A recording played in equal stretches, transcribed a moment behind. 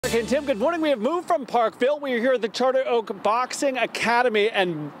Okay, Tim, good morning. We have moved from Parkville. We are here at the Charter Oak Boxing Academy,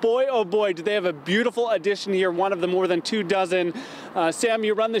 and boy, oh boy, do they have a beautiful addition here, one of the more than 24. Sam,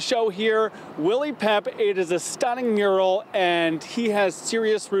 you run the show here. Willie Pep, it is a stunning mural, and he has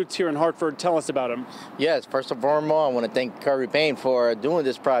serious roots here in Hartford. Tell us about him. Yes, first and foremost, I want to thank Curry Payne for doing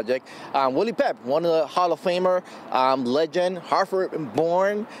this project. Willie Pep, one of the Hall of Famer, legend, Hartford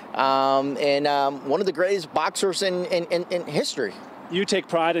born, and one of the greatest boxers in history. You take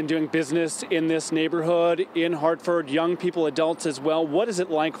pride in doing business in this neighborhood, in Hartford, young people, adults as well. What is it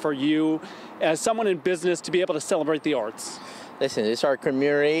like for you as someone in business to be able to celebrate the arts? Listen, it's our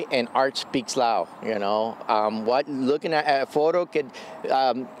community, and art speaks loud, you know. Looking at a photo could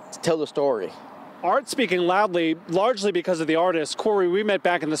tell the story. Art speaking loudly, largely because of the artist. Corey, we met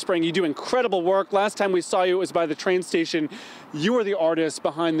back in the spring. You do incredible work. Last time we saw you, it was by the train station. You are the artist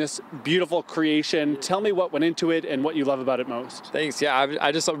behind this beautiful creation. Tell me what went into it and what you love about it most. Thanks. Yeah,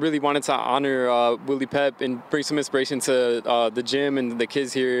 I just really wanted to honor Willie Pep and bring some inspiration to the gym and the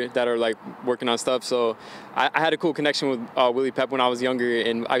kids here that are like working on stuff. So I had a cool connection with Willie Pep when I was younger,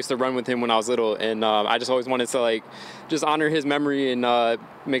 and I used to run with him when I was little. And I just always wanted to like just honor his memory and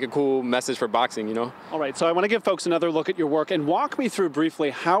make a cool message for boxing, you know? All right, so I want to give folks another look at your work and walk me through briefly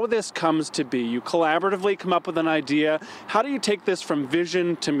how this comes to be. You collaboratively come up with an idea. How do you take this from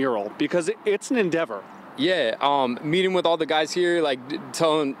vision to mural? Because it's an endeavor. Yeah, meeting with all the guys here, like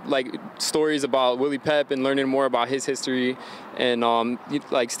telling like stories about Willie Pep and learning more about his history. And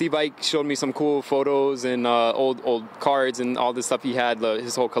like Steve Ike showed me some cool photos and old cards and all this stuff he had,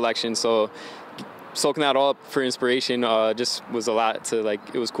 his whole collection. So soaking that all up for inspiration just was a lot to like,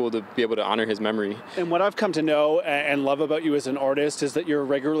 it was cool to be able to honor his memory. And what I've come to know and love about you as an artist is that you're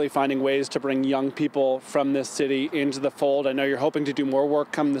regularly finding ways to bring young people from this city into the fold. I know you're hoping to do more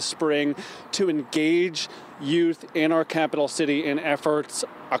work come the spring to engage youth in our capital city in efforts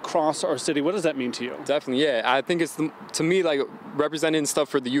across our city. What does that mean to you? Definitely, yeah. I think it's, to me, like representing stuff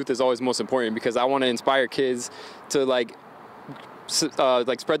for the youth is always most important because I want to inspire kids to like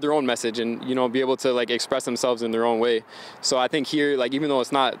spread their own message and, you know, be able to like express themselves in their own way. So I think here, like, even though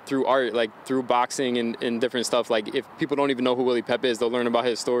it's not through art, like through boxing and different stuff, like if people don't even know who Willie Pep is, they'll learn about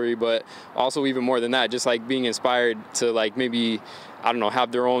his story. But also even more than that, just like being inspired to like maybe, I don't know,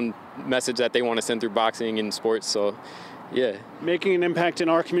 have their own message that they want to send through boxing and sports. So yeah. Making an impact in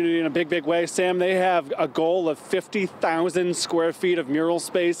our community in a big, big way. Sam, they have a goal of 50,000 square feet of mural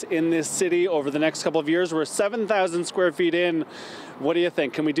space in this city over the next couple of years. We're 7,000 square feet in. What do you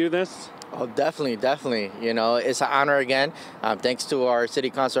think? Can we do this? Oh, definitely, definitely. You know, it's an honor again. Thanks to our City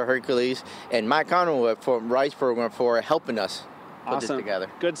Councilor Hercules and Mike Conway from Rice Program for helping us put this together.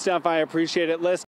 Good stuff. I appreciate it. Listen.